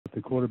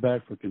the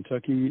quarterback for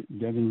Kentucky,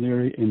 Devin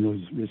Leary, and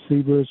those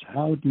receivers,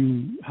 how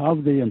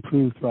have they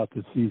improved throughout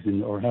the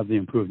season, or have they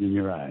improved in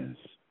your eyes?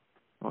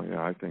 Oh,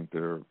 yeah, I think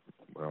they're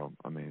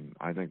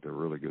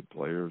really good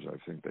players. I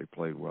think they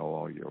played well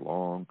all year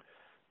long.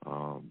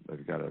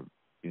 They've got a,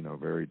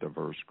 very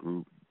diverse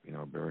group.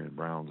 Barry and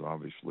Brown's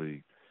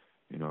obviously,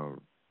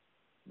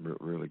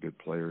 really good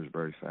players,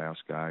 very fast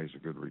guy. He's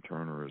a good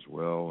returner as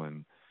well.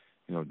 And,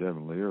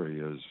 Devin Leary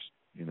is,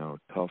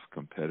 tough,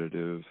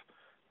 competitive,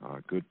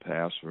 good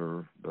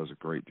passer, does a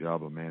great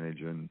job of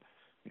managing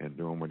and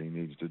doing what he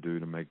needs to do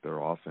to make their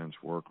offense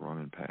work, run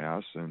and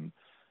pass. And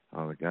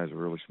the guy's a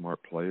really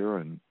smart player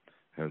and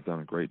has done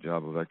a great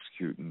job of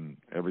executing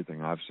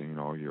everything I've seen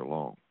all year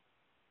long.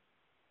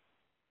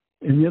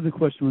 And the other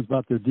question was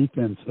about their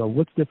defense. So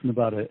what's different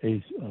about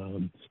a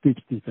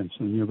Stoops defense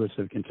from the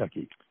University of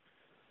Kentucky?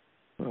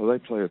 Well, they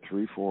play a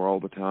 3-4 all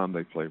the time.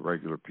 They play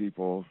regular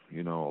people,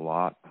 a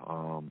lot.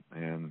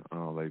 And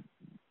they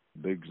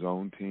big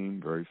zone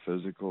team, very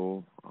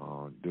physical,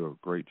 do a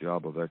great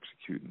job of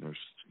executing their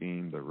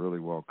scheme. They're really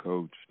well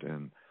coached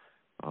and,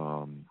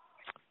 a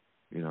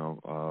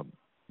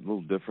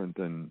little different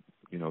than,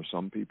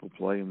 some people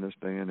play in this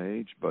day and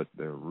age, but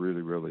they're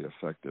really, really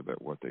effective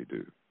at what they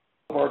do.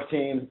 Our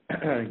team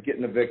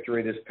getting a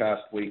victory this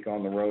past week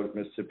on the road at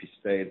Mississippi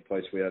State, a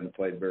place we hadn't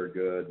played very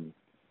good. And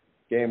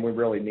game we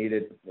really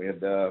needed. We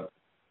had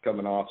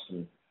coming off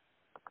some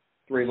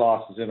 3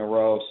 losses in a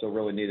row, so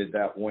really needed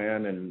that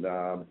win. And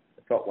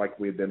it felt like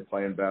we had been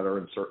playing better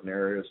in certain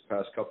areas the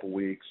past couple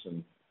weeks,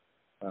 and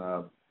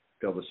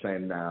feel the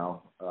same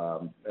now.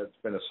 It's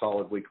been a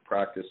solid week of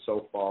practice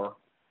so far.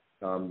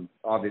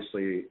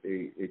 Obviously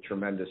a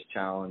tremendous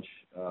challenge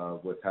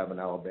with having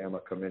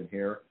Alabama come in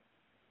here,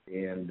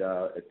 and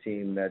a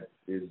team that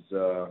is,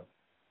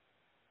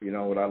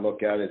 what I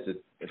look at is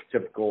a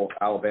typical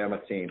Alabama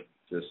team,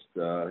 just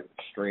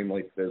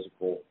extremely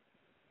physical,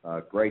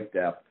 great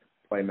depth,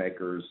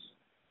 playmakers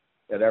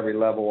at every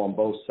level on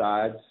both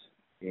sides,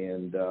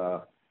 and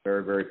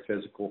very, very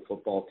physical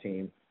football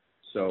team.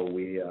 So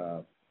we,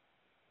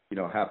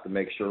 have to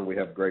make sure we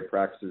have great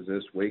practices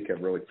this week,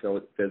 have really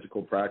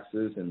physical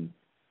practices, and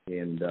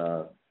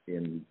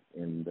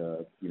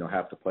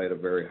have to play at a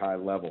very high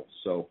level.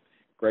 So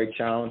great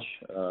challenge.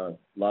 A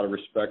lot of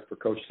respect for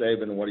Coach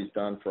Saban and what he's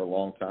done for a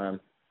long time,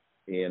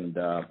 and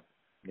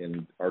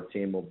our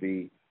team will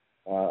be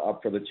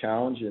up for the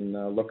challenge and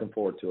looking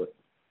forward to it.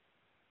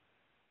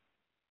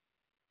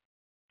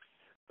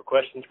 For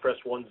questions, press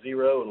 10, and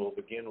we'll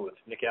begin with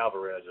Nick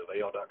Alvarez of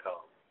AL.com.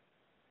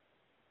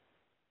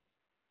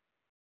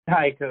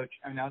 Hi, Coach.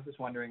 I was just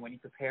wondering, when you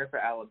prepare for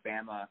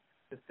Alabama,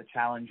 just the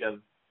challenge of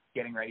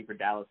getting ready for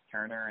Dallas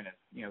Turner, and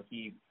if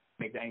he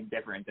makes any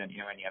difference than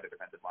any other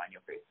defensive line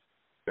you'll face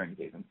during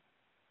the season.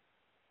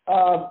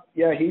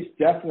 Yeah, he's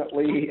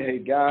definitely a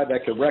guy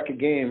that could wreck a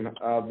game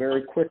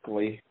very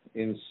quickly,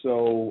 and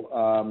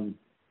so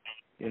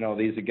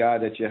he's a guy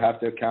that you have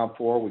to account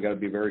for. We got to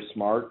be very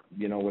smart,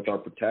 with our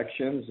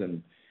protections,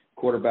 and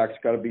quarterback's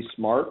got to be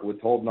smart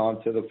with holding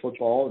on to the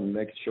football and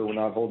making sure we're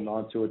not holding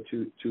on to it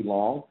too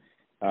long.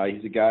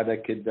 He's a guy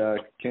that could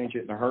change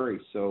it in a hurry.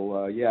 So,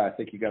 I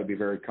think you got to be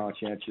very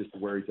conscientious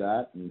of where he's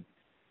at and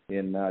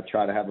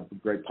try to have a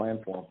great plan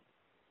for him.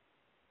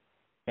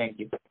 Thank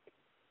you.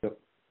 Yep.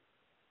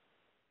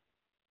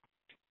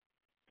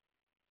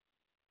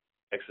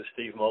 Next is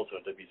Steve Moulton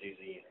of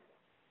WZZN.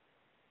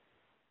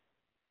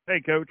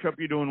 Hey, Coach. Hope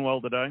you're doing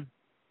well today.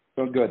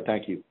 Doing good.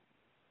 Thank you.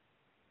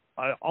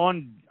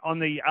 On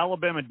the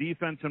Alabama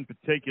defense in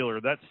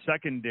particular, that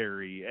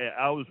secondary,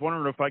 I was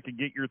wondering if I could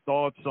get your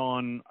thoughts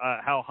on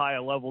how high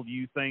a level do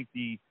you think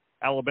the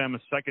Alabama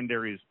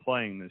secondary is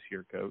playing this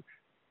year, Coach?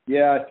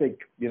 Yeah, I think,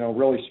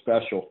 really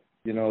special.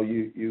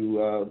 You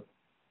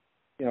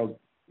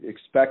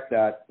expect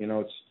that.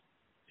 It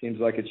seems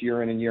like it's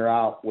year in and year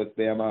out with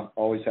Bama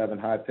always having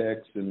high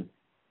picks, and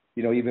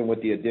even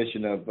with the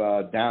addition of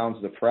Downs,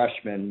 the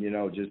freshman,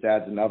 just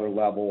adds another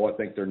level. I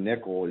think their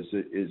nickel is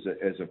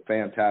a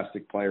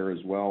fantastic player as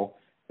well,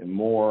 and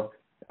more.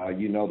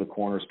 The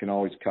corners can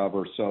always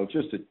cover. So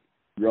just a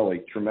really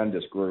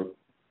tremendous group.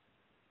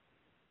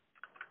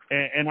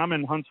 And I'm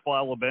in Huntsville,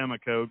 Alabama,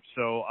 Coach.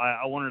 So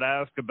I wanted to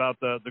ask about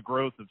the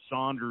growth of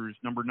Saunders,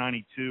 number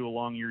 92,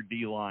 along your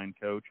D-line,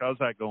 Coach. How's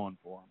that going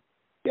for him?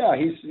 Yeah,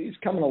 he's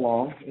coming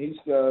along. He's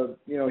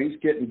he's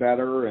getting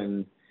better,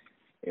 and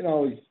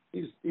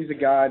he's a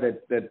guy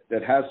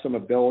that has some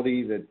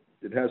ability, that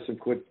has some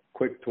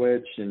quick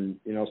twitch and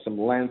some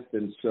length,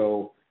 and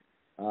so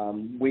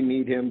we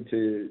need him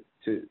to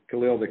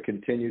Khalil to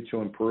continue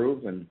to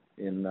improve, and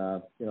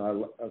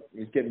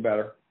he's getting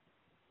better.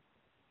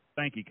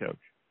 Thank you, Coach.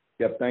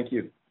 Yep, thank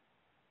you.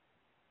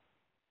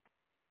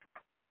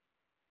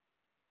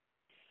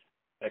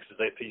 Next is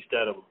AP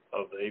Stedham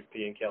of the AP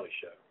and Kelly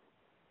Show.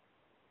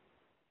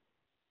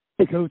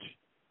 Hey, Coach.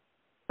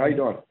 How you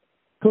doing?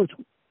 Coach,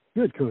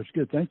 good, Coach.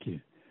 Good, thank you.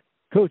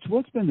 Coach,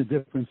 what's been the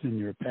difference in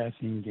your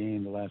passing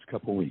game the last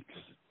couple of weeks?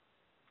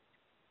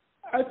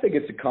 I think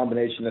it's a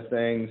combination of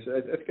things.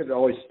 I think it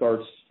always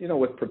starts,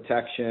 with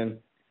protection.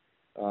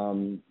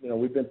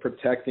 We've been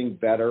protecting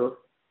better.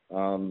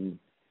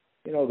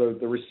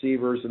 The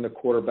receivers and the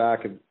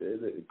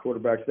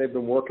quarterbacks, they've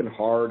been working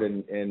hard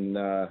and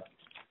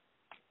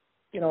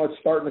it's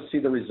starting to see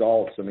the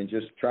results. I mean,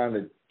 just trying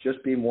to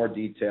just be more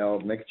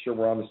detailed, making sure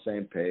we're on the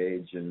same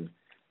page and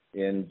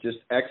just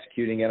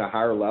executing at a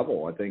higher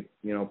level. I think,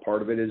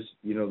 part of it is,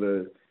 we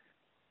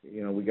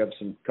got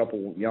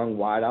couple young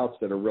wideouts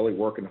that are really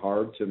working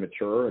hard to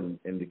mature and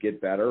to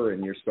get better,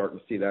 and you're starting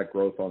to see that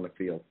growth on the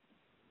field.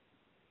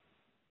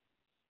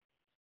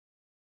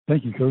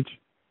 Thank you, Coach.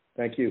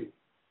 Thank you.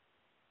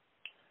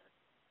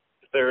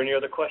 If there are any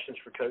other questions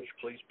for Coach,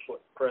 please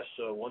press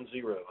 10. I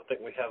think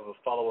we have a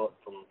follow-up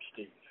from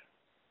Steve.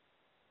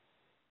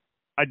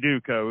 I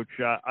do, Coach.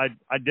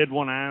 I did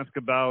want to ask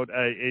about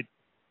it.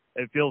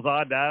 It feels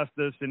odd to ask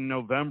this in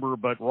November,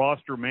 but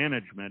roster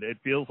management, it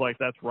feels like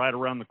that's right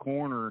around the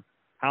corner.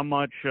 How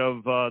much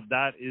of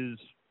that is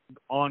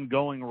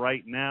ongoing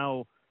right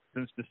now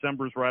since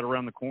December's right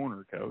around the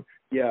corner, Coach?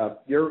 Yeah,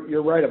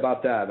 you're right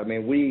about that. I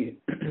mean, we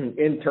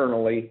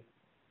internally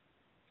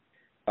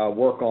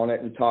work on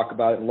it and talk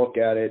about it and look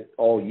at it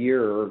all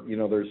year.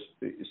 There's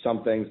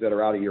some things that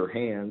are out of your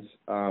hands,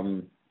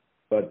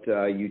 but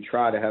you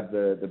try to have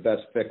the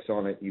best fix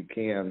on it you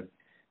can.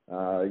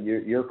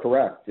 You're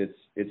correct.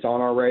 It's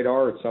on our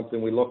radar. It's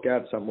something we look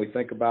at, something we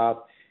think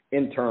about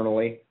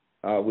internally.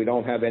 We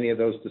don't have any of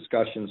those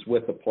discussions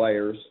with the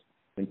players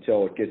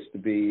until it gets to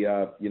be,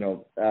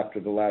 after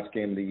the last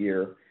game of the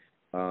year.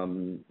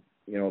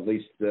 At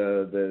least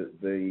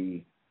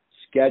the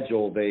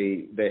schedule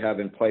they have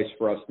in place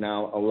for us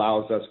now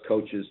allows us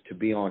coaches to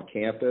be on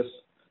campus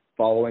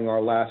following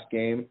our last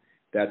game.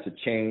 That's a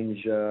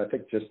change, I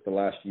think just the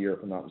last year,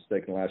 if I'm not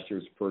mistaken. Last year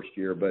was the first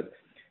year, but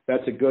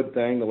that's a good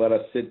thing to let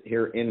us sit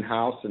here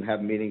in-house and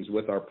have meetings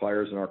with our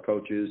players and our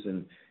coaches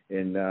and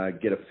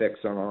get a fix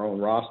on our own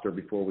roster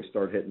before we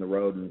start hitting the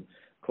road and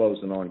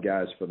closing on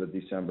guys for the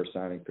December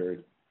signing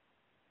period.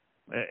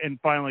 And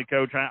finally,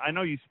 Coach, I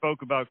know you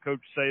spoke about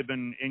Coach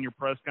Saban in your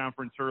press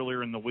conference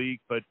earlier in the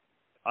week, but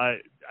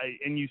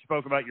and you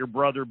spoke about your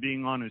brother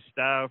being on his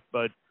staff,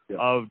 but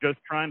of just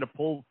trying to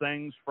pull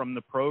things from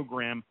the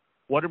program.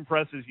 What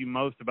impresses you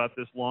most about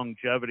this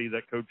longevity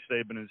that Coach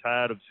Saban has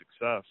had of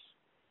success?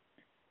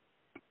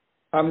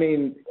 I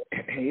mean,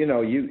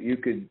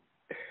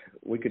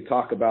 we could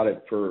talk about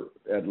it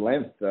at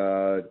length.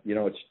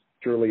 It's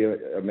truly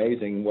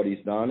amazing what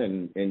he's done,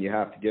 and you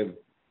have to give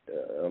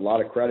a lot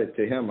of credit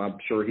to him. I'm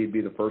sure he'd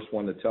be the first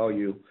one to tell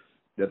you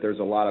that there's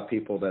a lot of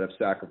people that have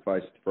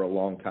sacrificed for a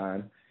long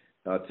time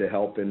to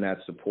help in that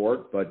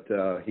support, but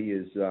he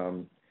is,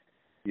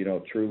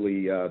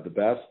 truly the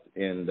best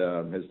and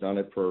has done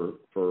it for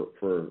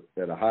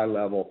at a high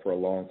level for a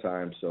long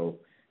time. So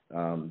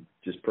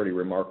just pretty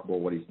remarkable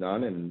what he's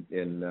done,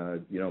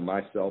 and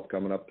myself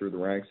coming up through the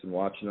ranks and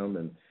watching him,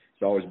 and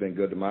it's always been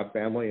good to my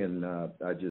family, and I just